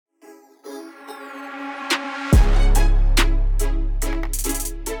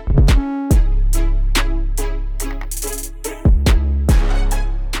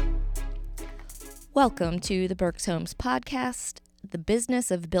Welcome to the Berks Homes podcast, the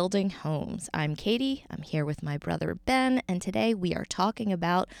business of building homes. I'm Katie. I'm here with my brother Ben, and today we are talking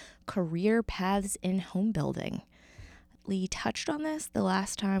about career paths in home building. Lee touched on this the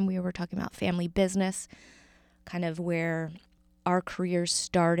last time we were talking about family business, kind of where our careers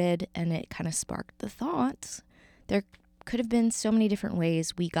started, and it kind of sparked the thoughts. There could have been so many different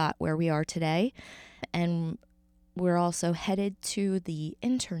ways we got where we are today, and we're also headed to the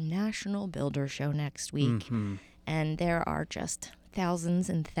International Builder Show next week, and there are just thousands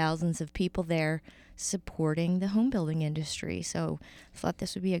and thousands of people there supporting the home building industry. So I thought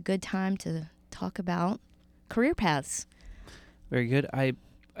this would be a good time to talk about career paths. Very good. I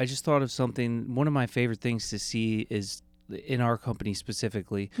just thought of something. One of my favorite things to see is in our company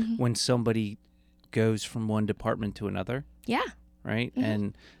specifically when somebody goes from one department to another. Yeah. Right?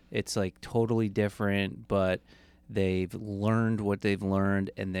 And it's like totally different, but they've learned what they've learned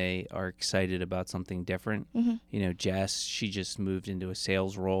and they are excited about something different. You know, Jess, she just moved into a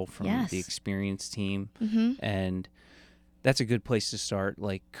sales role from the experience team. And that's a good place to start,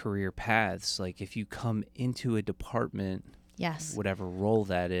 like career paths. Like if you come into a department, whatever role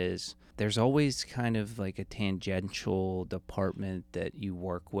that is, there's always kind of like a tangential department that you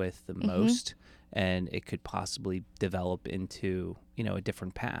work with the most, and it could possibly develop into, you know, a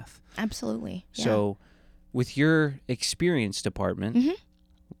different path. Absolutely. Yeah. So with your experience department,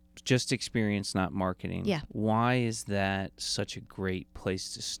 just experience, not marketing, why is that such a great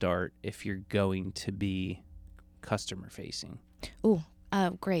place to start if you're going to be customer facing? Oh,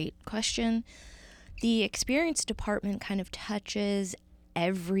 great question. The experience department kind of touches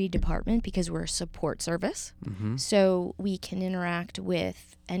every department because we're a support service. So we can interact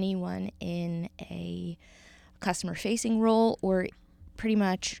with anyone in a customer facing role or pretty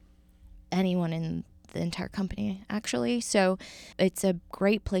much anyone in the entire company, actually. So it's a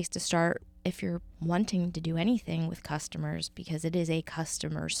great place to start if you're wanting to do anything with customers, because it is a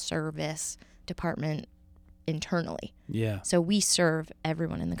customer service department internally. Yeah. So we serve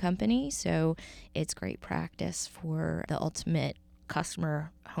everyone in the company. So it's great practice for the ultimate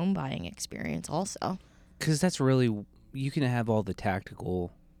customer home buying experience also. Because that's really, you can have all the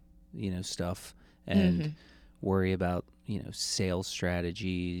tactical, you know, stuff and worry about, you know, sales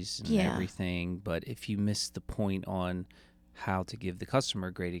strategies and everything. But if you miss the point on how to give the customer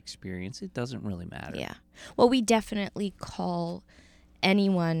a great experience, it doesn't really matter. Yeah. Well, we definitely call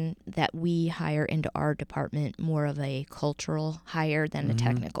anyone that we hire into our department more of a cultural hire than a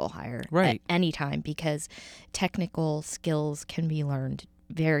technical hire at any time, because technical skills can be learned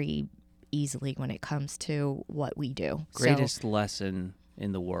very easily when it comes to what we do. Greatest lesson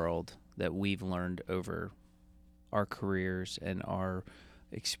in the world that we've learned over our careers and our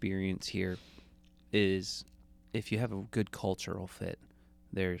experience here is if you have a good cultural fit,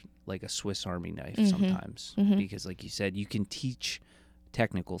 they're like a Swiss Army knife sometimes. Because like you said, you can teach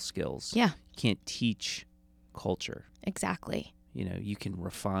technical skills. Yeah. You can't teach culture. Exactly. You know, you can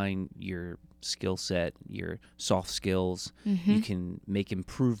refine your skill set, your soft skills. You can make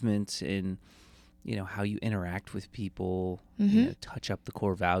improvements in, you know, how you interact with people, you know, touch up the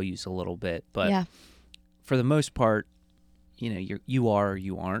core values a little bit. But for the most part, you know, you are or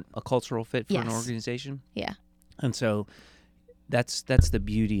you aren't a cultural fit for an organization. Yeah. And so that's the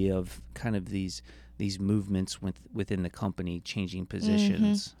beauty of kind of these movements within the company, changing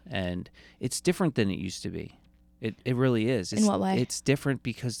positions. And it's different than it used to be. It really is. In what way? It's different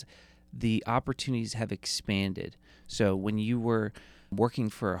because the opportunities have expanded. So when you were working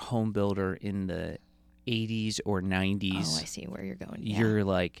for a home builder in the 80s or 90s. Oh, I see where you're going. You're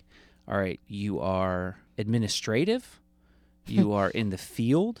like, all right, you are administrative, you are in the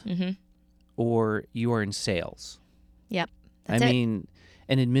field, or you are in sales. Yep. I mean,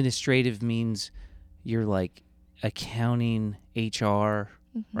 an administrative means you're like accounting, HR,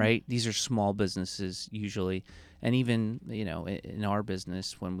 right? These are small businesses usually. And even, you know, in our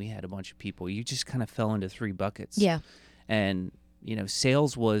business, when we had a bunch of people, you just kind of fell into three buckets. Yeah. And, you know,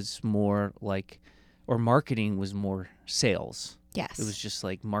 sales was more like, or marketing was more sales. Yes. It was just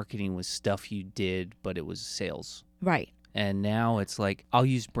like marketing was stuff you did, but it was sales. Right. And now it's like, I'll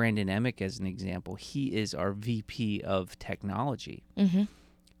use Brandon Emick as an example. He is our VP of technology.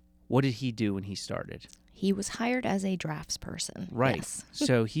 What did he do when he started? He was hired as a draftsperson. Right. Yes.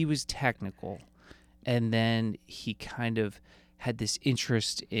 So he was technical. And then he kind of had this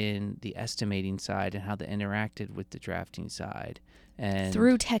interest in the estimating side and how they interacted with the drafting side. And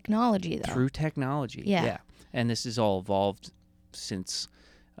through technology, though. Through technology, yeah. And this has all evolved since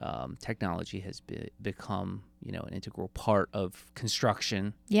technology has become, you know, an integral part of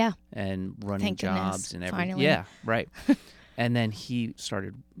construction. Yeah. And running jobs and everything. Finally. Yeah, right. And then he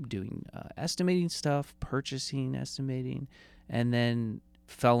started doing estimating stuff, purchasing, estimating, and then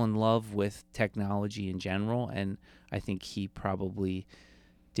fell in love with technology in general. And I think he probably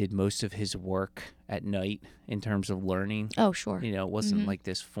did most of his work at night in terms of learning. Oh, sure. It wasn't like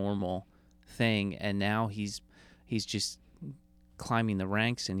this formal thing. And now he's just climbing the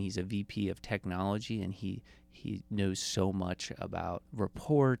ranks, and he's a VP of technology, and he knows so much about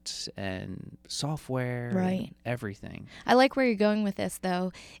reports and software and everything. I like where you're going with this,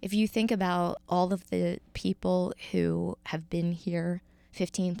 though. If you think about all of the people who have been here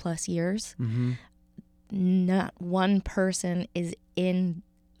 15 plus years, not one person is in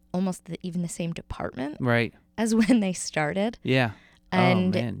almost even the same department as when they started. Yeah.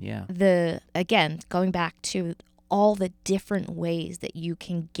 And oh, man, yeah. Again, going back to all the different ways that you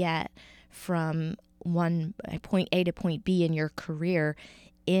can get from point A to point B in your career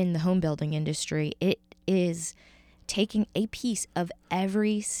in the home building industry, it is taking a piece of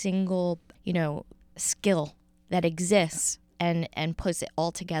every single, skill that exists and puts it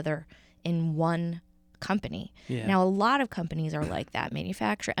all together in one company. Yeah. Now, a lot of companies are like that.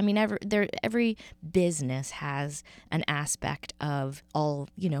 Manufacturer. I mean, every business has an aspect of all,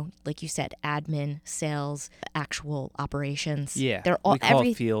 like you said, admin, sales, actual operations. Yeah. They're all we call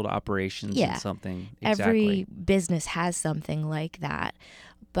it field operations and something. Exactly. Every business has something like that.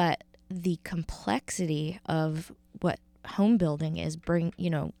 But the complexity of what home building is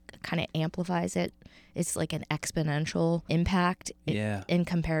kind of amplifies it. It's like an exponential impact in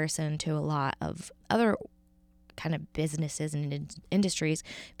comparison to a lot of other kind of businesses and industries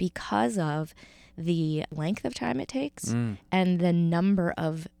because of the length of time it takes and the number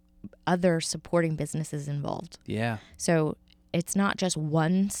of other supporting businesses involved. Yeah. So it's not just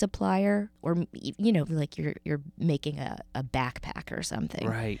one supplier or, like you're making a backpack or something.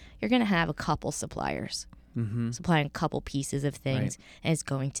 Right. You're going to have a couple suppliers. Supplying a couple pieces of things, and it's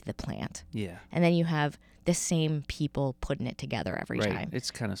going to the plant. Yeah. And then you have the same people putting it together every time.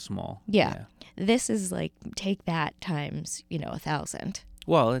 It's kind of small. Yeah. This is like, take that times, 1,000.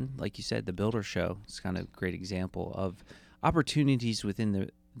 Well, and like you said, the Builder Show is kind of a great example of opportunities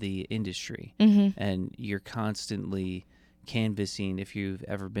within the industry. And you're constantly canvassing. If you've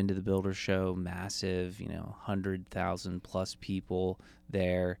ever been to the Builder Show, massive, 100,000 plus people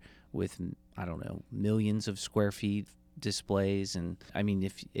there with, I don't know, millions of square feet displays. And I mean,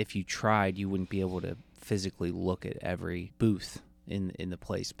 if you tried, you wouldn't be able to physically look at every booth in the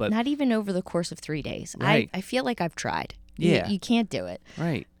place. But not even over the course of 3 days. Right. I feel like I've tried. Yeah. You can't do it.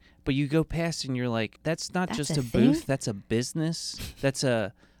 Right. But you go past and you're like, that's not just a thing? booth, that's a business. That's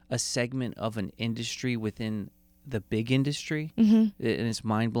a segment of an industry within the big industry. And it's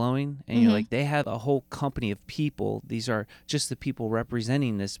mind-blowing. And you're like, they have a whole company of people. These are just the people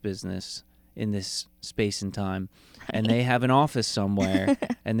representing this business in this space and time. And they have an office somewhere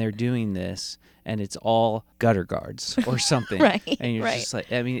and they're doing this, and it's all gutter guards or something. And you're just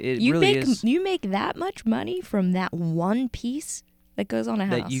like, I mean, You make that much money from that one piece that goes on a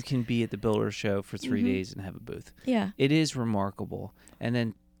house. That you can be at the Builder Show for 3 days and have a booth. Yeah. It is remarkable. And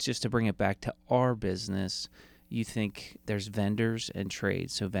then just to bring it back to our business, you think there's vendors and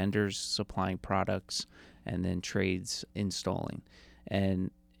trades. So vendors supplying products and then trades installing.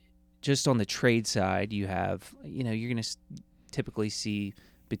 And just on the trade side, you have, you're going to typically see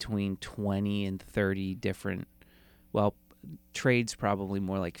between 20 and 30 different, trades probably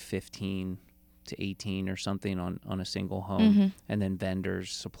more like 15 to 18 or something on a single home. And then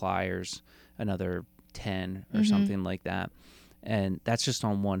vendors, suppliers, another 10 or something like that. And that's just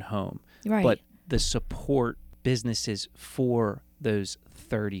on one home. Right. But the support businesses for those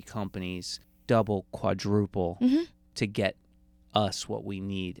 30 companies double, quadruple to get us what we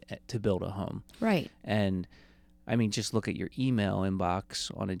need to build a home. Right. And I mean, just look at your email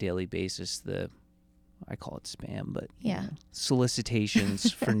inbox on a daily basis. I call it spam, but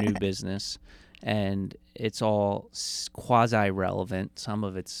solicitations for new business. And it's all quasi-relevant. Some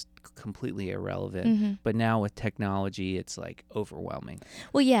of it's completely irrelevant. But now with technology, it's like overwhelming.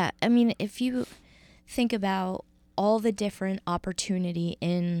 Well, yeah. I mean, if you think about all the different opportunity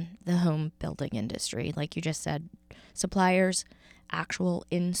in the home building industry, like you just said, suppliers, actual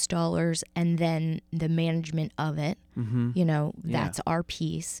installers, and then the management of it, that's our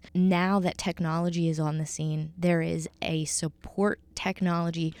piece. Now that technology is on the scene, there is a support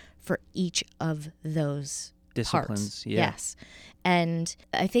technology for each of those disciplines. parts. Yeah. Yes. And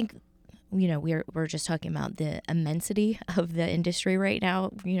I think, we're just talking about the immensity of the industry right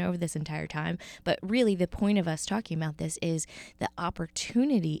now, this entire time. But really the point of us talking about this is the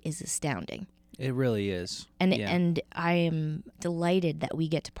opportunity is astounding. It really is. And I am delighted that we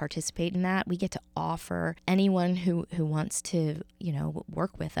get to participate in that. We get to offer anyone who wants to,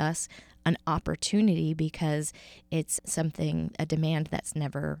 work with us an opportunity, because it's a demand that's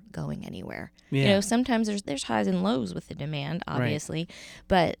never going anywhere. Yeah. Sometimes there's highs and lows with the demand, obviously,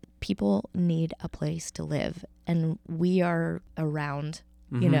 but people need a place to live, and we are around,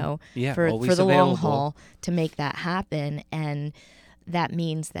 for the long haul to make that happen. And that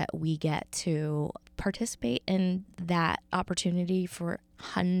means that we get to participate in that opportunity for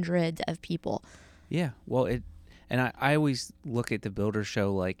hundreds of people. Yeah. Well, I always look at the builder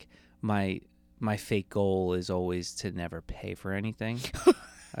show like my fake goal is always to never pay for anything.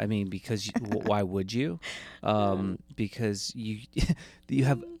 I mean, because why would you? Because you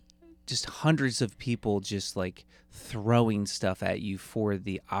have just hundreds of people just like throwing stuff at you for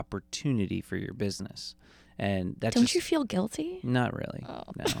the opportunity for your business. And that's Don't you feel guilty? Not really. Oh.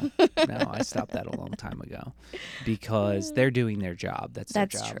 No, I stopped that a long time ago, because they're doing their job. That's their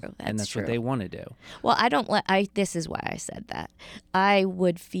job. True. And that's true. what they want to do. Well, this is why I said that. I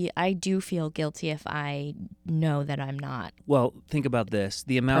do feel guilty if I know that I'm not. Well, think about this.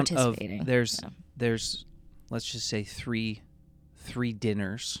 The amount of, there's, let's just say three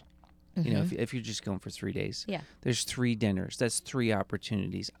dinners. Mm-hmm. If you're just going for 3 days, there's 3 dinners. That's 3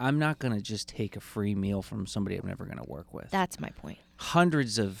 opportunities. I'm not going to just take a free meal from somebody I'm never going to work with. That's my point.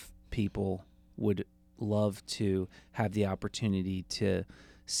 Hundreds of people would love to have the opportunity to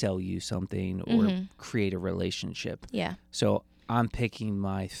sell you something or create a relationship. Yeah. So I'm picking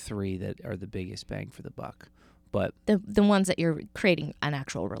my 3 that are the biggest bang for the buck. But the ones that you're creating an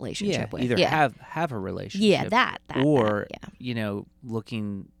actual relationship with. Either have a relationship. Yeah, that. Or,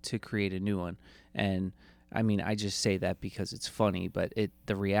 looking to create a new one. And I mean, I just say that because it's funny, but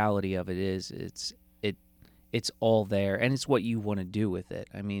the reality of it is it's all there, and it's what you want to do with it.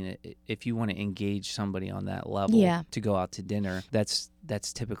 I mean, if you want to engage somebody on that level to go out to dinner, that's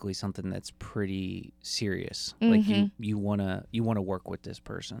typically something that's pretty serious. Like you want to work with this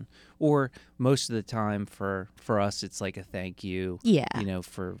person. Or most of the time for us, it's like a thank you,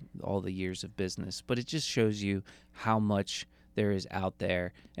 for all the years of business. But it just shows you how much there is out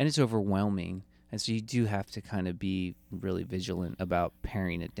there, and it's overwhelming. And so you do have to kind of be really vigilant about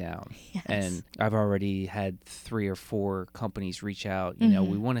paring it down. Yes. And I've already had 3 or 4 companies reach out,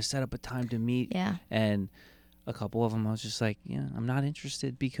 we want to set up a time to meet. Yeah. And a couple of them, I was just like, I'm not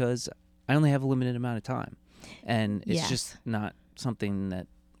interested because I only have a limited amount of time. And it's just not something that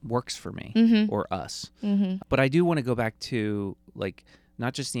works for me or us. Mm-hmm. But I do want to go back to, like,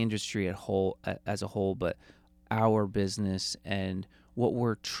 not just the industry as a whole, but our business and what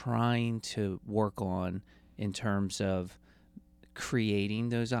we're trying to work on in terms of creating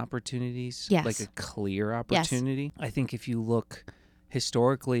those opportunities, like a clear opportunity. Yes. I think if you look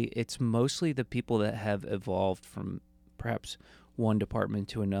historically, it's mostly the people that have evolved from perhaps one department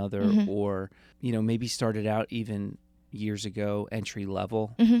to another, or, maybe started out even years ago, entry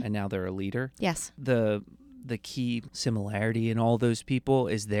level, and now they're a leader. Yes. The key similarity in all those people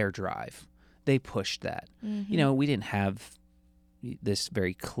is their drive. They pushed that. We didn't have this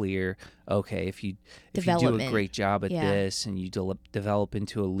very clear, okay, if you do a great job at this and you develop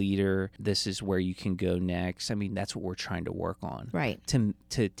into a leader, this is where you can go next. I mean, that's what we're trying to work on. Right.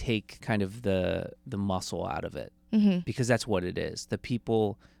 To take kind of the muscle out of it, because that's what it is. The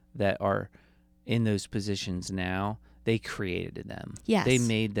people that are in those positions now, they created them. Yes. They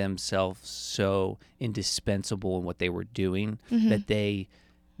made themselves so indispensable in what they were doing that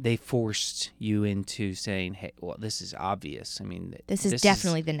they forced you into saying, hey, well, this is obvious. I mean, this is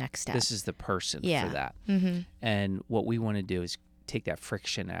definitely the next step. This is the person for that. And what we want to do is take that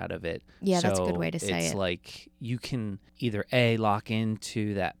friction out of it. Yeah, that's a good way to say it. It's like you can either A, lock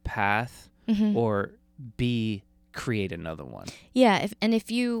into that path, or B, create another one. Yeah,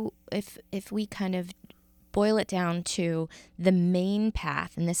 if we kind of boil it down to the main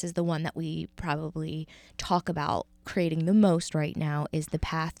path, and this is the one that we probably talk about creating the most right now, is the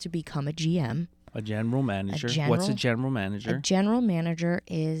path to become a GM. A general manager. What's a general manager? A general manager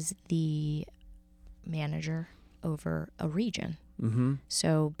is the manager over a region.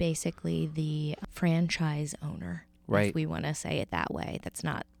 So basically the franchise owner, if we want to say it that way. That's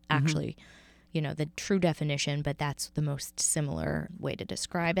not actually the true definition, but that's the most similar way to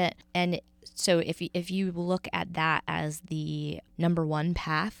describe it. And so if you look at that as the number one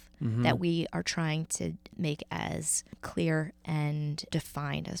path that we are trying to make as clear and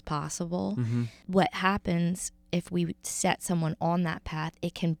defined as possible, what happens if we set someone on that path,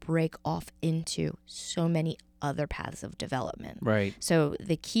 it can break off into so many other paths of development. Right. So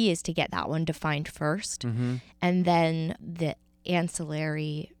the key is to get that one defined first, and then the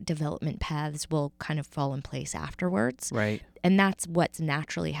ancillary development paths will kind of fall in place afterwards. Right. And that's what's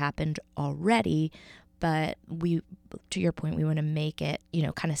naturally happened already. But to your point, we want to make it,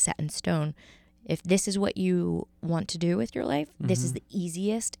 kind of set in stone. If this is what you want to do with your life, this is the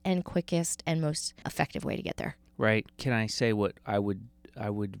easiest and quickest and most effective way to get there. Right. Can I say what I would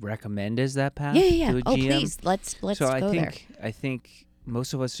recommend as that path? Yeah. To a Oh, GM? please, let's go there. I think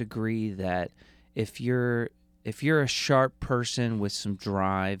most of us agree that if you're a sharp person with some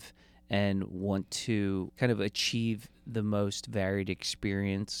drive and want to kind of achieve the most varied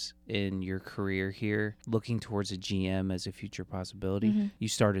experience in your career here, looking towards a GM as a future possibility, you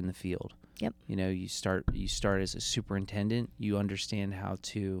start in the field. Yep. You start as a superintendent. You understand how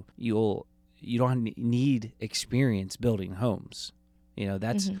to. You don't need experience building homes.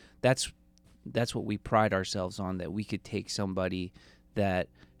 That's what we pride ourselves on, that we could take somebody that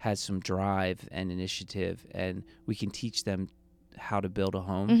has some drive and initiative, and we can teach them how to build a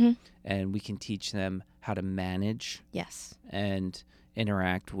home, and we can teach them how to manage. Yes. And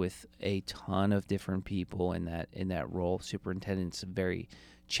interact with a ton of different people in that role. Superintendent's a very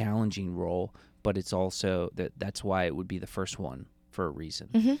challenging role, but it's also that's why it would be the first one for a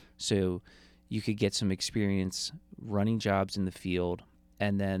reason. So you could get some experience running jobs in the field,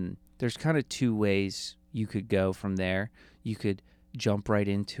 and then there's kind of two ways you could go from there. You could jump right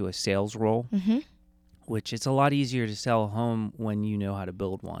into a sales role, which it's a lot easier to sell a home when you know how to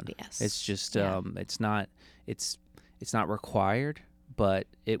build one. Yes. It's just it's not required, but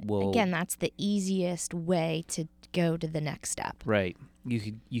it will. Again, that's the easiest way to go to the next step. Right. You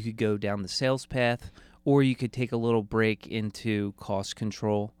could go down the sales path, or you could take a little break into cost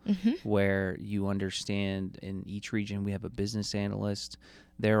control, where you understand in each region we have a business analyst.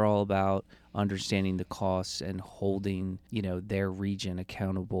 They're all about understanding the costs and holding, their region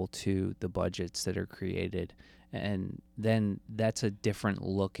accountable to the budgets that are created. And then that's a different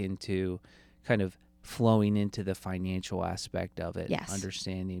look into kind of flowing into the financial aspect of it. Yes.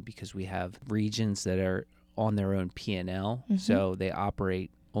 Understanding, because we have regions that are on their own P&L, so they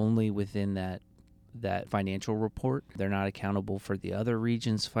operate only within that financial report. They're not accountable for the other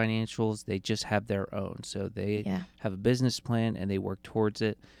regions' financials. They just have their own. So they have a business plan and they work towards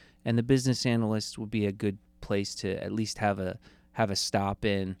it. And the business analyst would be a good place to at least have a stop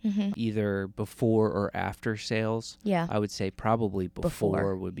in, either before or after sales. Yeah. I would say probably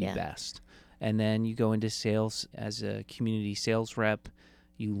before would be best. And then you go into sales as a community sales rep.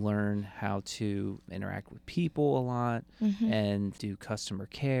 You learn how to interact with people a lot and do customer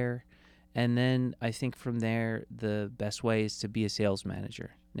care. And then I think from there, the best way is to be a sales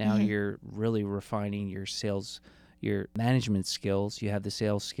manager. Now you're really refining your management skills. You have the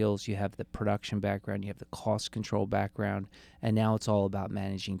sales skills, you have the production background, you have the cost control background, and now it's all about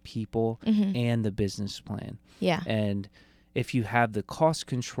managing people and the business plan. Yeah. And if you have the cost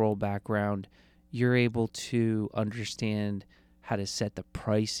control background, you're able to understand how to set the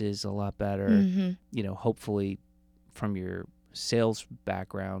prices a lot better. Hopefully from your sales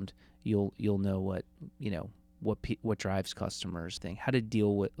background, you'll know what drives customers, how to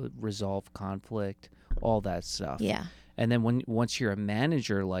deal with, resolve conflict, all that stuff. Yeah. And then once you're a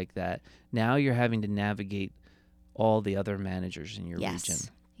manager like that, now you're having to navigate all the other managers in your region.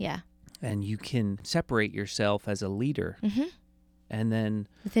 Yeah. And you can separate yourself as a leader. And then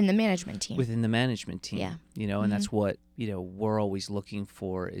within the management team. Yeah. And that's what, we're always looking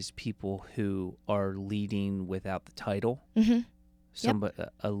for, is people who are leading without the title.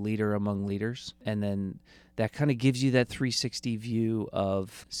 A leader among leaders. And then that kind of gives you that 360 view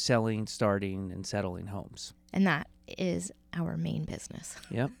of selling, starting, and settling homes. And that is our main business.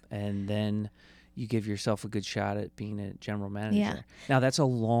 Yep. And then you give yourself a good shot at being a general manager. Yeah. Now, that's a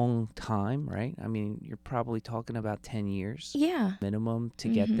long time, right? I mean, you're probably talking about 10 years minimum to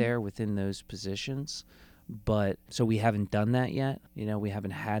get there within those positions. But so we haven't done that yet. We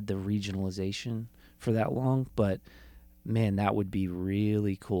haven't had the regionalization for that long, but man, that would be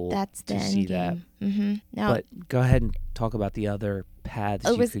really cool. That's the to end see game. that. Now, but go ahead and talk about the other paths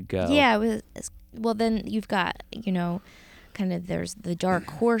you could go. Yeah. Well, then you've got, kind of there's the dark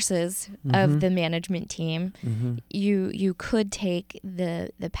horses of the management team. You could take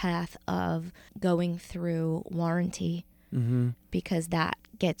the path of going through warranty because that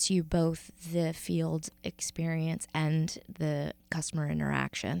gets you both the field experience and the customer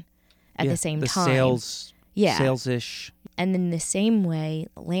interaction at the same time. Sales-ish And in the same way,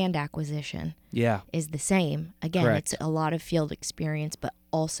 land acquisition Yeah. is the same. Again, Correct. it's a lot of field experience, but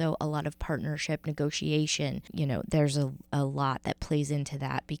also a lot of partnership negotiation. There's a lot that plays into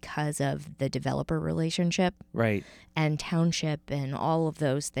that because of the developer relationship. Right. And township and all of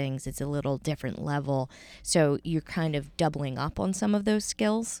those things. It's a little different level. So you're kind of doubling up on some of those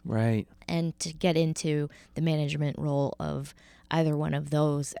skills. Right. And to get into the management role of either one of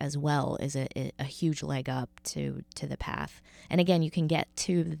those as well is a huge leg up to the path. And again, you can get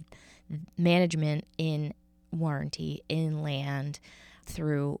to management in warranty, in land,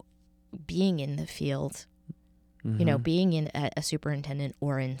 through being in the field, being in a superintendent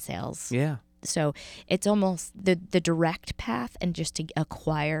or in sales. Yeah. So it's almost the direct path, and just to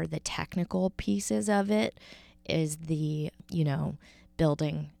acquire the technical pieces of it is the,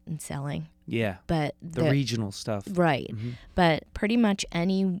 building and selling. Yeah. But the regional stuff. Right. Mm-hmm. But pretty much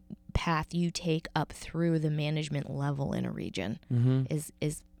any path you take up through the management level in a region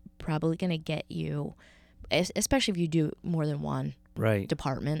is probably going to get you, especially if you do more than one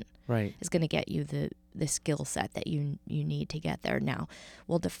department, is going to get you the skill set that you need to get there. Now,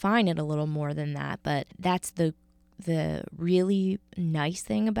 we'll define it a little more than that, but that's the really nice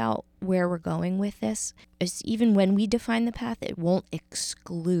thing about where we're going with this is even when we define the path, it won't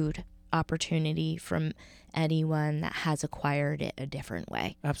exclude opportunity from anyone that has acquired it a different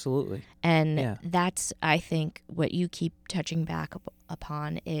way. Absolutely. And that's, I think, what you keep touching back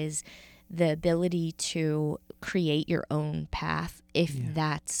upon is the ability to create your own path if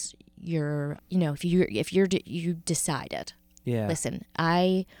that's your, if you decided. Yeah. Listen,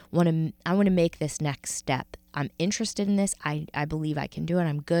 I want to make this next step. I'm interested in this. I believe I can do it.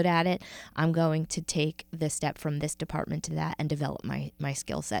 I'm good at it. I'm going to take the step from this department to that and develop my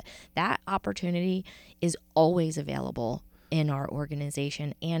skill set. That opportunity is always available in our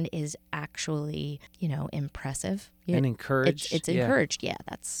organization and is actually, impressive. And encouraged. It's encouraged. Yeah,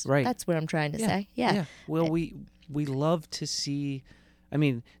 that's right. That's what I'm trying to say. Yeah. Well, we love to see,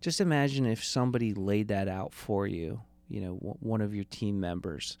 just imagine if somebody laid that out for you, one of your team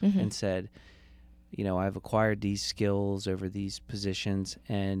members and said, I've acquired these skills over these positions,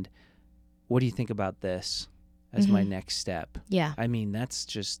 and what do you think about this as my next step? Yeah.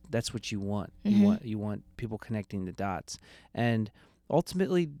 That's what you want. You want people connecting the dots. And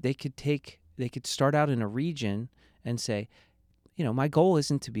ultimately they could start out in a region and say, my goal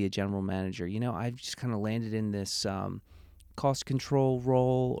isn't to be a general manager. I've just kind of landed in this cost control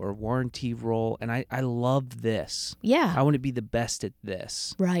role or warranty role, and I love this. Yeah. I want to be the best at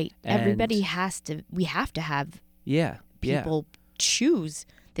this. Right. And we have to have Yeah. people choose,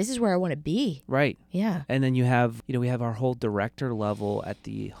 this is where I want to be. Right. Yeah. And then you have, we have our whole director level at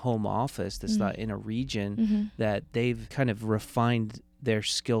the home office that's not in a region that they've kind of refined their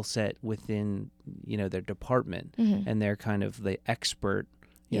skill set within, their department, and they're kind of the expert,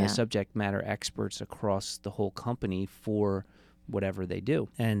 subject matter experts across the whole company for whatever they do.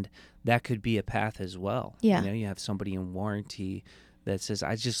 And that could be a path as well. Yeah. You have somebody in warranty that says,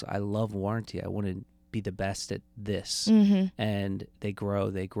 I love warranty. I want to be the best at this. And they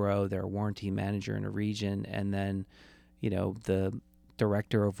grow, they're a warranty manager in a region, and then, the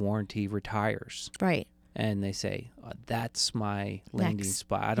director of warranty retires. Right. And they say, that's my landing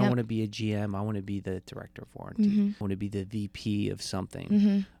spot. I don't want to be a GM. I want to be the director of warranty. I want to be the VP of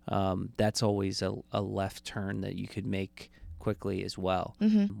something. That's always a left turn that you could make quickly as well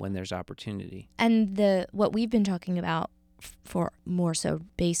when there's opportunity. And what we've been talking about for more so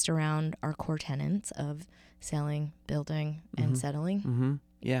based around our core tenets of selling, building, and settling.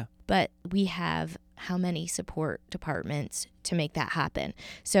 Yeah. But we have how many support departments to make that happen.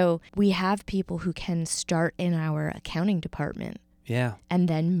 So we have people who can start in our accounting department. Yeah. And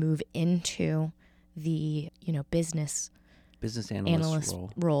then move into the, business analyst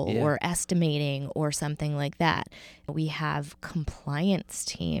role or estimating or something like that. We have compliance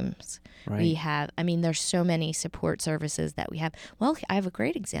teams. Right. We have, there's so many support services that we have. Well, I have a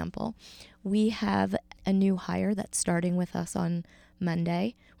great example. We have a new hire that's starting with us on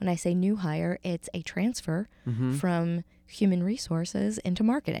Monday. When I say new hire, it's a transfer from human resources into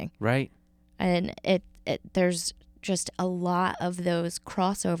marketing. Right. And there's just a lot of those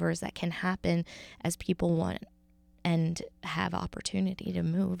crossovers that can happen as people want and have opportunity to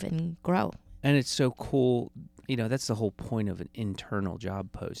move and grow. And it's so cool. That's the whole point of an internal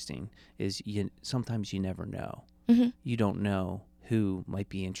job posting is sometimes you never know. You don't know who might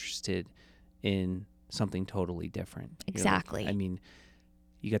be interested in something totally different. Exactly.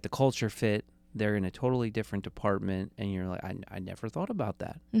 You got the culture fit. They're in a totally different department, and you're like, I never thought about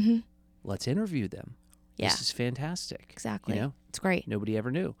that. Let's interview them. Yeah. This is fantastic. Exactly. It's great. Nobody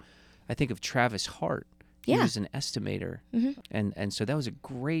ever knew. I think of Travis Hart. He Yeah. was an estimator. And so that was a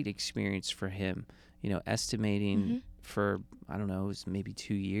great experience for him, estimating for, I don't know, it was maybe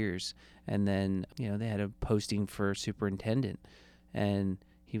 2 years. And then, they had a posting for superintendent. And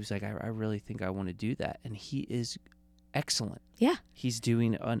he was like, I really think I want to do that. And he is excellent. Yeah. He's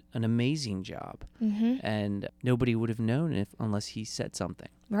doing an amazing job. And nobody would have known unless he said something.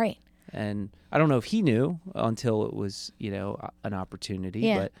 Right. And I don't know if he knew until it was, an opportunity.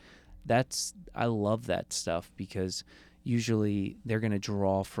 Yeah. But I love that stuff because usually they're going to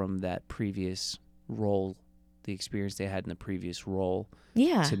draw from that previous role, the experience they had in the previous role,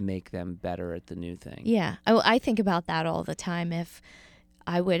 to make them better at the new thing. Yeah. I think about that all the time. If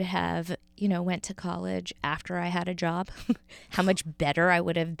I would have, went to college after I had a job, how much better I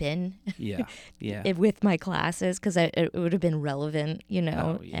would have been with my classes, because it would have been relevant,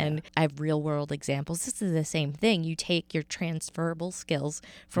 and I have real world examples. This is the same thing. You take your transferable skills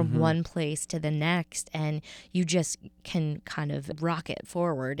from one place to the next, and you just can kind of rocket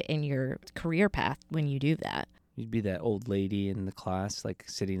forward in your career path when you do that. You'd be that old lady in the class, like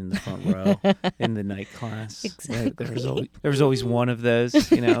sitting in the front row in the night class. Exactly. There was always one of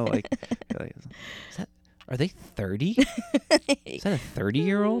those, like are they 30? Is that a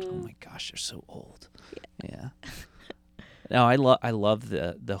 30-year-old? Oh my gosh, they're so old. Yeah. No, I love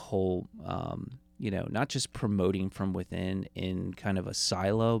the whole, not just promoting from within in kind of a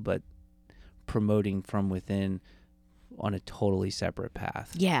silo, but promoting from within on a totally separate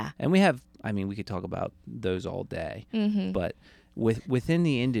path. Yeah. And we could talk about those all day, but within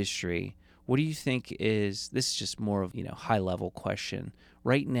the industry, what do you think this is just more of, high level question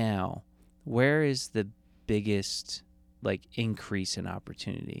right now, where is the biggest increase in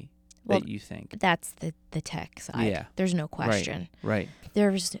opportunity that you think? That's the tech side. Yeah. There's no question. Right.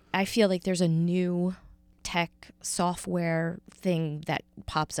 I feel like there's a new tech software thing that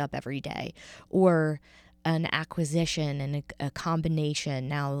pops up every day, or an acquisition and a combination.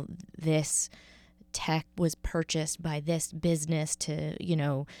 Now this tech was purchased by this business to,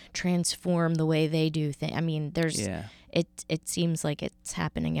 transform the way they do things. I mean, it seems like it's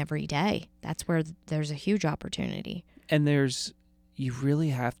happening every day. That's where there's a huge opportunity. And you really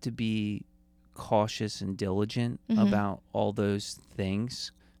have to be cautious and diligent about all those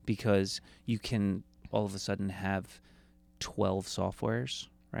things, because you can all of a sudden have 12 softwares,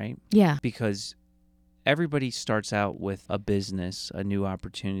 right? Yeah. Because everybody starts out with a business, a new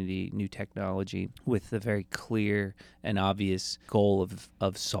opportunity, new technology, with the very clear and obvious goal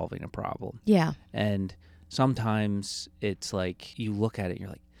of solving a problem. Yeah. And sometimes it's like you look at it and you're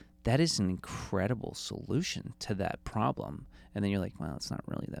like, that is an incredible solution to that problem. And then you're like, well, it's not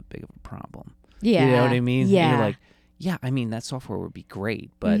really that big of a problem. Yeah. You know what I mean? Yeah. And you're like, yeah, I mean, that software would be great.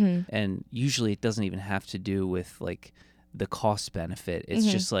 But and usually it doesn't even have to do with the cost benefit. It's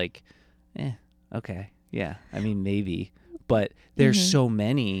just like, okay, yeah, I mean, maybe. But there's so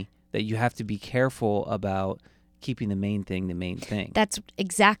many that you have to be careful about keeping the main thing. That's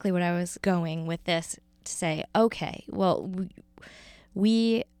exactly what I was going with this, to say, okay, well,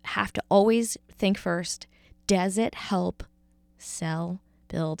 we have to always think first, does it help sell,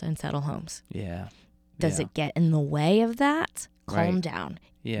 build, and settle homes? Yeah. Does it get in the way of that? Calm down.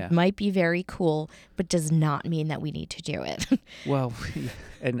 Yeah. It might be very cool, but does not mean that we need to do it. Well,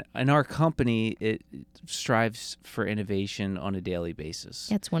 and our company, it strives for innovation on a daily basis.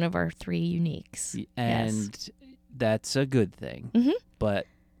 It's one of our 3 uniques. And that's a good thing. But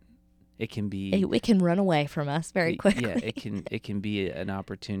it can be... It can run away from us very quickly. Yeah, it can be an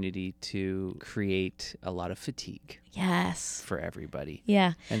opportunity to create a lot of fatigue. Yes. For everybody.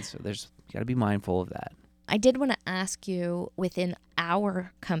 Yeah. And so you got to be mindful of that. I did want to ask you, within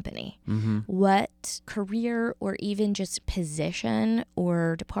our company, what career or even just position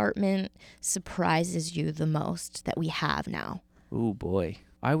or department surprises you the most that we have now? Oh, boy.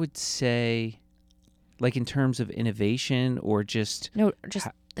 I would say, in terms of innovation or just... No, just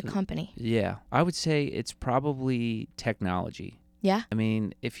the company. Yeah. I would say it's probably technology. Yeah. I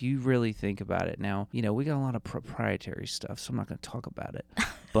mean, if you really think about it now, we got a lot of proprietary stuff, so I'm not going to talk about it.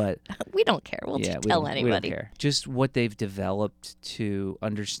 But we don't care. We'll just tell anybody. We don't care. Just what they've developed to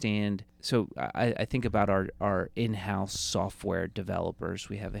understand. So I think about our in-house software developers.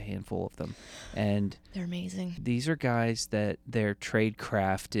 We have a handful of them. And they're amazing. These are guys that their trade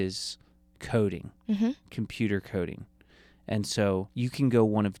craft is coding, computer coding. And so you can go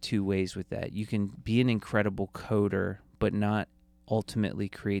one of 2 ways with that. You can be an incredible coder, but not ultimately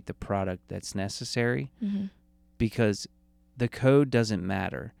create the product that's necessary, because the code doesn't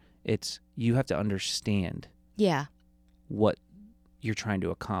matter. It's you have to understand what you're trying to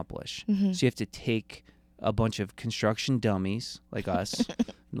accomplish. So you have to take a bunch of construction dummies like us,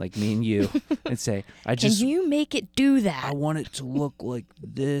 like me and you, and say, Can you make it do I that? want it to look like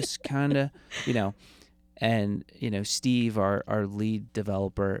this kind of, and, Steve, our lead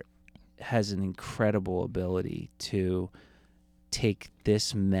developer, has an incredible ability to take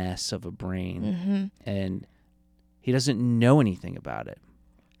this mess of a brain and he doesn't know anything about it.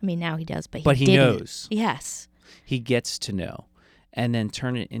 I mean, now he does, but he didn't. knows. Yes. He gets to know and then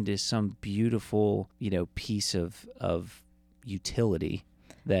turn it into some beautiful, piece of utility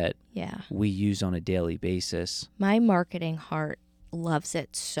that we use on a daily basis. My marketing heart loves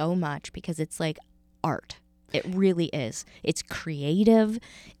it so much because it's like art. It really is. It's creative.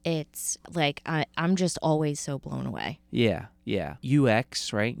 It's like I'm just always so blown away. Yeah.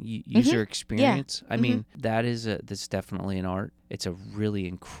 UX, right? User experience. Yeah. I mean, that's definitely an art. It's a really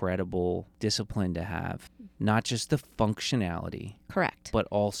incredible discipline to have. Not just the functionality. Correct. But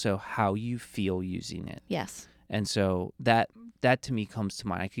also how you feel using it. Yes. And so that to me comes to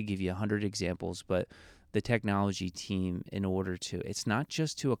mind. I could give you 100 examples, but the technology team, in order to, it's not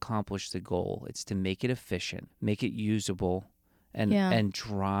just to accomplish the goal, it's to make it efficient, make it usable, and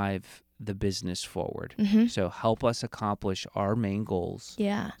drive the business forward. So help us accomplish our main goals.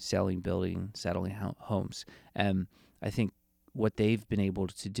 Yeah. Selling, building, settling homes. I think what they've been able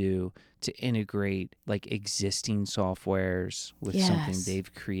to do to integrate like existing softwares with something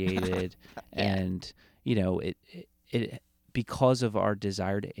they've created and, it because of our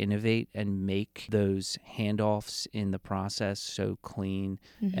desire to innovate and make those handoffs in the process so clean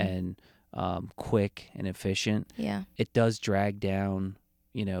and quick and efficient, it does drag down,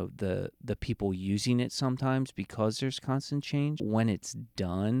 the people using it sometimes because there's constant change. When it's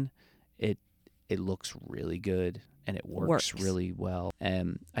done, it looks really good and it works really well.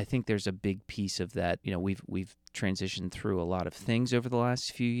 And I think there's a big piece of that. We've transitioned through a lot of things over the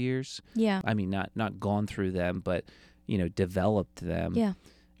last few years. Yeah. I mean, not gone through them, but developed them. Yeah.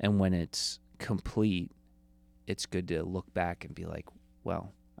 And when it's complete, it's good to look back and be like,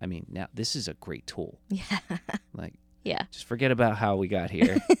 well, I mean, now this is a great tool. Yeah. Like, just forget about how we got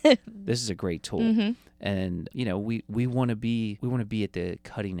here. This is a great tool. And, we want to be at the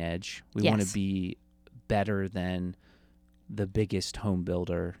cutting edge. We want to be better than the biggest home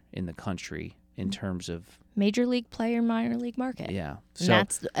builder in the country in terms of major league player, minor league market. Yeah. So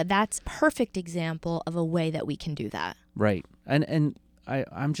that's perfect example of a way that we can do that. Right. And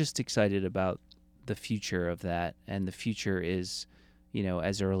I'm just excited about the future of that. And the future is,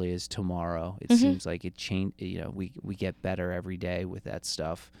 as early as tomorrow. It seems like it changed. We get better every day with that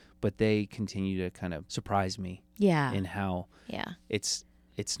stuff, but they continue to kind of surprise me. Yeah. In how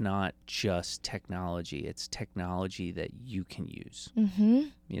it's not just technology. It's technology that you can use.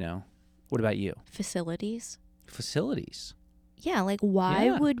 What about you? Facilities. Yeah, like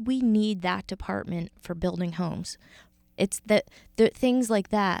why would we need that department for building homes? It's the things like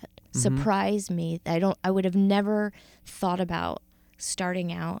that surprise me. I would have never thought about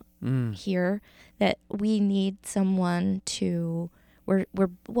starting out here that we need someone to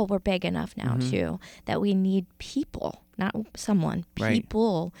we're big enough now too that we need people, not someone,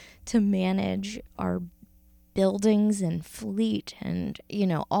 people to manage our buildings and fleet and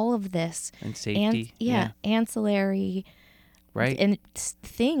all of this and safety ancillary and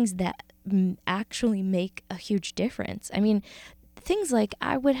things that actually make a huge difference. I mean, things like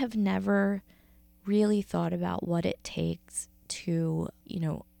I would have never really thought about what it takes to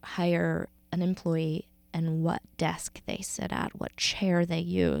hire an employee and what desk they sit at, what chair they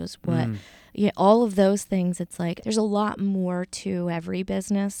use, what all of those things. It's like there's a lot more to every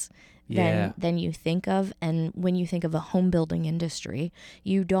business than you think of. And when you think of a home building industry,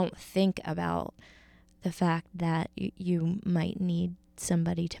 you don't think about the fact that you might need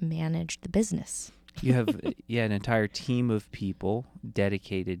somebody to manage the business. You have an entire team of people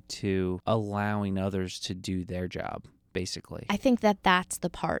dedicated to allowing others to do their job, basically. I think that's the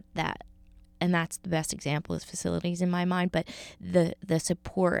part and that's the best example is facilities in my mind, but the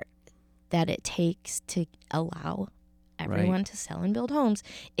support that it takes to allow everyone to sell and build homes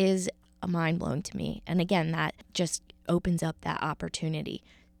is mind-blowing to me. And again, that just opens up that opportunity.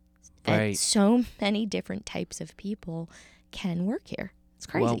 Right. And so many different types of people can work here. It's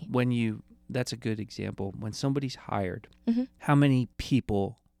crazy. Well, that's a good example. When somebody's hired, how many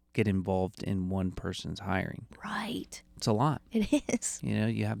people get involved in one person's hiring? Right. It's a lot. It is.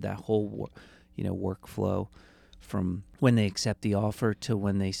 You have that whole, workflow from when they accept the offer to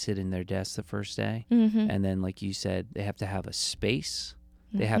when they sit in their desk the first day. And then, like you said, they have to have a space.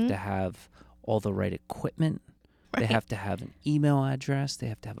 They have to have all the right equipment. They have to have an email address. They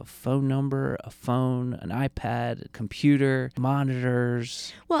have to have a phone number, a phone, an iPad, a computer,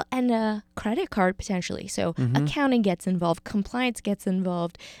 monitors. Well, and a credit card potentially. So accounting gets involved, compliance gets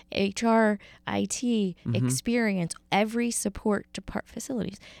involved, HR, IT, experience, every support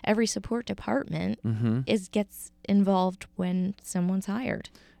facilities, every support department gets involved when someone's hired.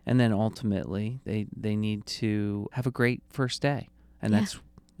 And then ultimately, they need to have a great first day. And that's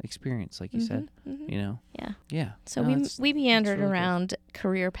experience, like you said, Yeah. So we meandered really around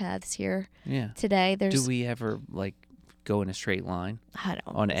career paths here today. Do we ever go in a straight line? I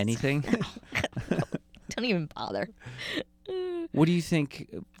don't on anything? No. Don't even bother. What do you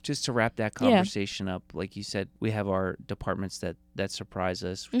think, just to wrap that conversation up, like you said, we have our departments that surprise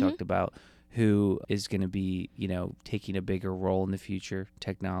us. We talked about who is going to be, taking a bigger role in the future,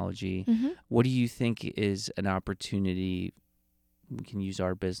 technology. What do you think is an opportunity? We can use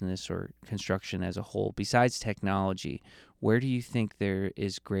our business or construction as a whole. Besides technology, where do you think there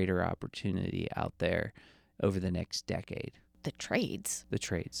is greater opportunity out there over the next decade? The trades. The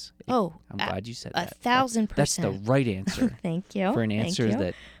trades. Oh, I'm glad you said that. 1,000%. That's the right answer. Thank you. For an answer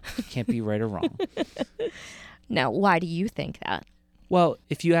that can't be right or wrong. Now, why do you think that? Well,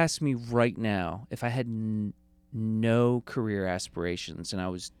 if you ask me right now, if I had no career aspirations and I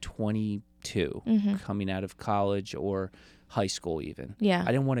was 22 coming out of college or high school even. Yeah.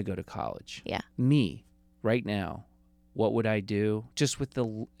 I didn't want to go to college. Yeah. Me, right now, what would I do? Just with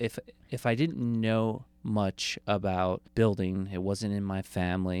if I didn't know much about building, it wasn't in my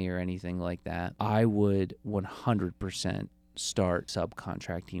family or anything like that, I would 100% start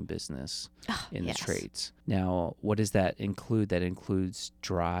subcontracting business in the trades. Now, what does that include? That includes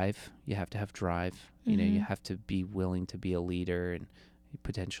drive. You have to have drive. You have to be willing to be a leader and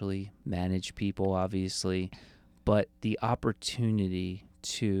potentially manage people, obviously. But the opportunity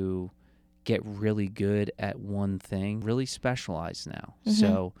to get really good at one thing, really specialized now.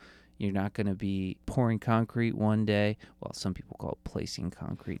 So you're not going to be pouring concrete one day. Well, some people call it placing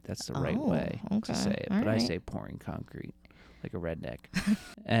concrete. That's the right way to say it. But I say pouring concrete like a redneck.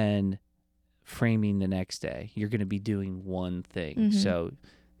 And framing the next day. You're going to be doing one thing. So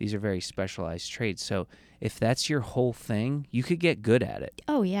these are very specialized trades. So if that's your whole thing, you could get good at it.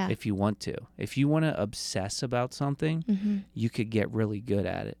 Oh, yeah. If you want to. If you want to obsess about something, you could get really good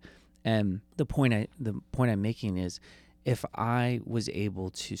at it. And the point I'm making is, if I was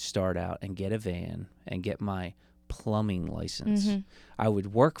able to start out and get a van and get my plumbing license, I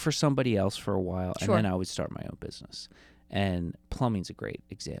would work for somebody else for a while, and then I would start my own business. And plumbing's a great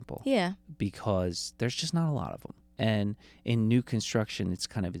example. Yeah. Because there's just not a lot of them. And in new construction, it's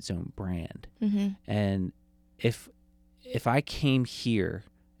kind of its own brand. And if I came here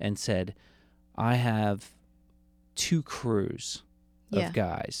and said, I have 2 crews of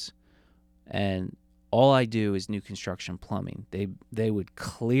guys, and all I do is new construction plumbing, they would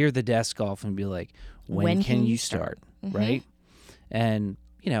clear the desk off and be like, when can you start? Right? And,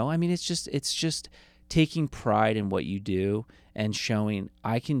 it's just taking pride in what you do and showing,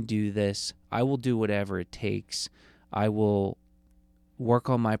 I can do this. I will do whatever it takes. I will work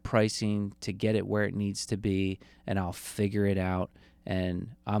on my pricing to get it where it needs to be, and I'll figure it out,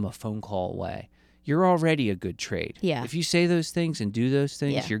 and I'm a phone call away. You're already a good trade. Yeah. If you say those things and do those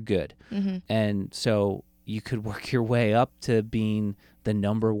things, you're good. And so you could work your way up to being the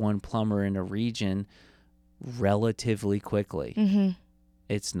number 1 plumber in a region relatively quickly.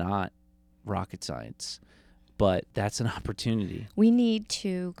 It's not rocket science, but that's an opportunity. We need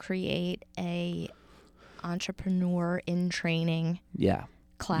to create a entrepreneur in training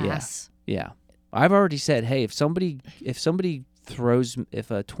class. Yeah. I've already said, hey, if a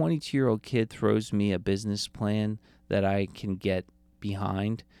 22-year-old kid throws me a business plan that I can get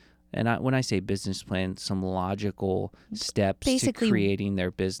behind, and when I say business plan, some logical steps basically to creating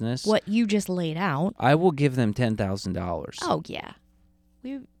their business, what you just laid out, I will give them $10,000. Oh yeah,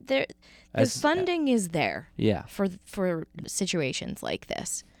 the funding is there. Yeah, for situations like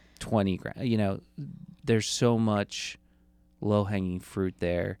this. 20 grand. There's so much low-hanging fruit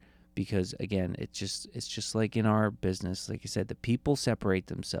there, because again, it's just like in our business, like I said, the people separate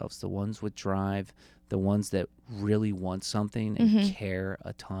themselves, the ones with drive, the ones that really want something and care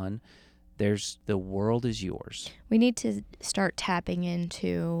a ton. The world is yours. We need to start tapping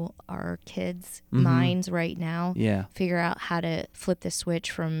into our kids' minds right now. Yeah. Figure out how to flip the switch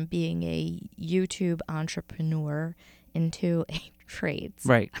from being a YouTube entrepreneur into a trades.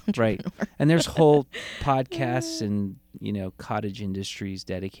 Right. And there's whole podcasts and, cottage industries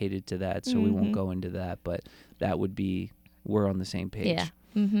dedicated to that. So we won't go into that, but that would be, we're on the same page.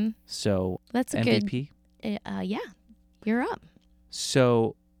 Yeah. So that's a MVP. Good, yeah, you're up.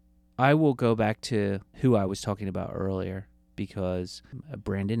 So I will go back to who I was talking about earlier, because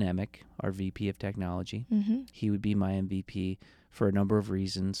Brandon Emick, our VP of Technology, he would be my MVP for a number of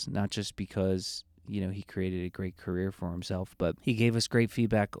reasons, not just because, he created a great career for himself, but he gave us great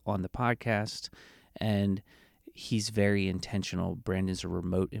feedback on the podcast, and he's very intentional. Brandon's a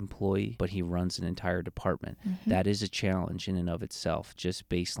remote employee, but he runs an entire department. That is a challenge in and of itself, just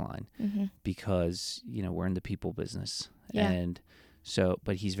baseline, because, we're in the people business. Yeah. And so,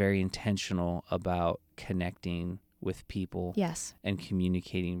 but he's very intentional about connecting with people, Yes, and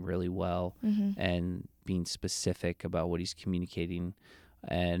communicating really well, and being specific about what he's communicating.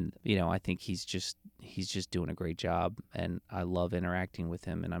 And, I think he's just doing a great job, and I love interacting with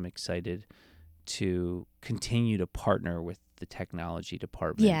him, and I'm excited to continue to partner with the technology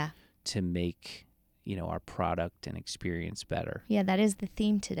department to make, our product and experience better. Yeah, that is the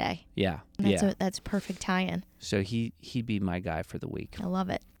theme today. Yeah. That's a perfect tie-in. So he'd be my guy for the week. I love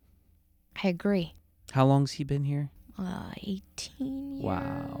it. I agree. How long's he been here? 18 years.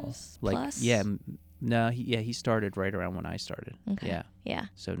 Wow. Plus? He started right around when I started. Okay. Yeah.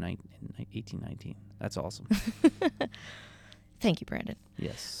 So 18, 19. That's awesome. Thank you, Brandon.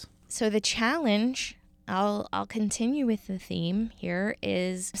 Yes. So the challenge, I'll continue with the theme here,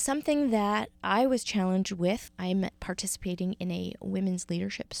 is something that I was challenged with. I'm participating in a women's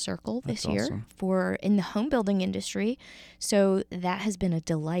leadership circle this year in the home building industry. So that has been a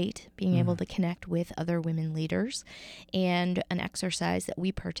delight, being able to connect with other women leaders. And an exercise that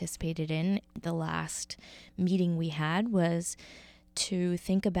we participated in, the last meeting we had, was to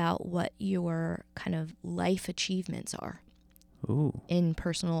think about what your kind of life achievements are. Ooh. In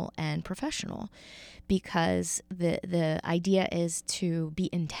personal and professional, because the idea is to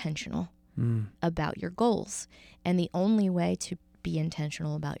be intentional about your goals. And the only way to be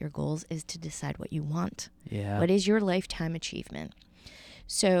intentional about your goals is to decide what you want. Yeah. What is your lifetime achievement?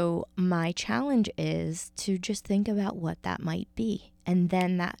 So my challenge is to just think about what that might be. And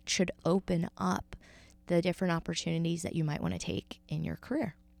then that should open up the different opportunities that you might want to take in your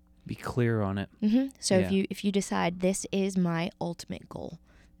career. Be clear on it. So if you decide this is my ultimate goal,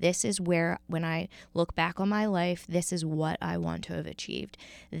 this is where, when I look back on my life, this is what I want to have achieved,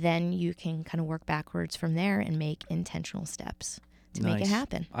 then you can kind of work backwards from there and make intentional steps to make it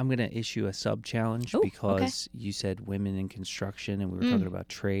happen. I'm going to issue a sub-challenge because you said women in construction, and we were talking about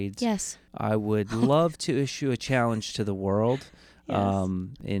trades. Yes. I would love to issue a challenge to the world. Yes.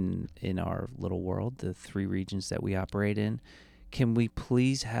 In our little world, the 3 regions that we operate in. Can we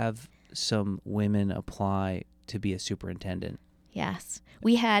please have some women apply to be a superintendent? Yes.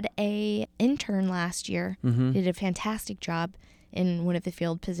 We had a intern last year. He did a fantastic job in one of the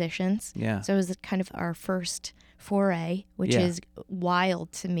field positions. Yeah. So it was kind of our first foray, which is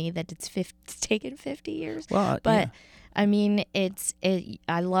wild to me that it's taken 50 years. Well, but I mean,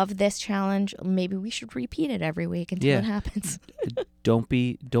 I love this challenge. Maybe we should repeat it every week until it happens. Don't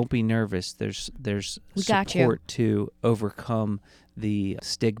be nervous. There's support to overcome the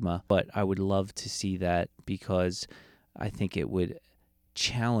stigma, but I would love to see that, because I think it would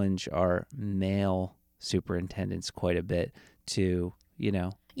challenge our male superintendents quite a bit to,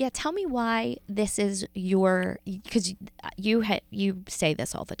 Yeah, tell me why this is because you say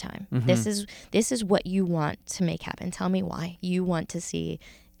this all the time. This is what you want to make happen. Tell me why you want to see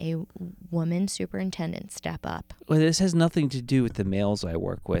a woman superintendent step up. Well, this has nothing to do with the males I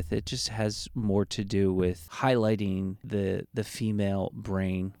work with. It just has more to do with highlighting the female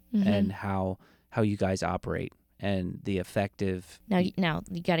brain and how you guys operate. And the effective... Now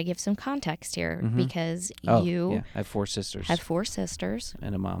you got to give some context here, because I have 4 sisters.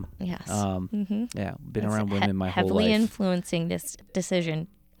 And a mom. Yes. Yeah, been around women my whole life. Heavily influencing this decision.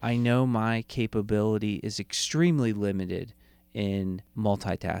 I know my capability is extremely limited in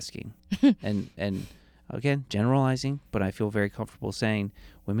multitasking. and again, generalizing, but I feel very comfortable saying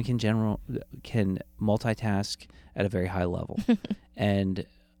women can multitask at a very high level. And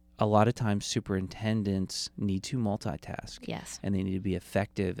a lot of times superintendents need to multitask. Yes. And they need to be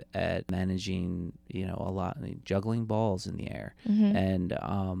effective at managing, juggling balls in the air. And,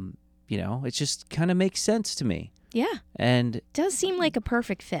 it just kind of makes sense to me. Yeah. And it does seem like a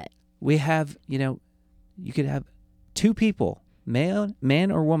perfect fit. We have, you could have 2 people,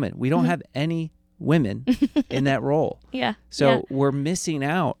 man or woman. We don't have any women in that role. Yeah. So we're missing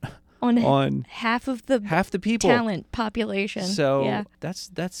out on half the people talent population. So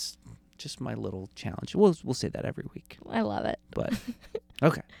that's just my little challenge. We'll say that every week. I love it. But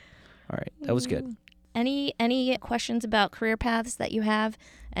okay. All right. That was good. Any questions about career paths that you have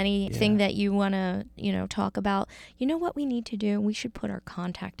anything that you want to, talk about. You know what we need to do? We should put our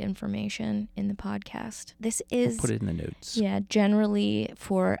contact information in the podcast. This is... We'll put it in the notes. Yeah, generally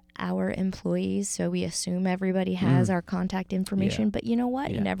for our employees, so we assume everybody has our contact information, but you know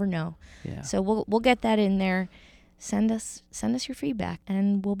what? You never know. Yeah. So we'll get that in there. Send us your feedback,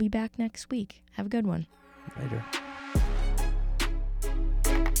 and we'll be back next week. Have a good one. Later.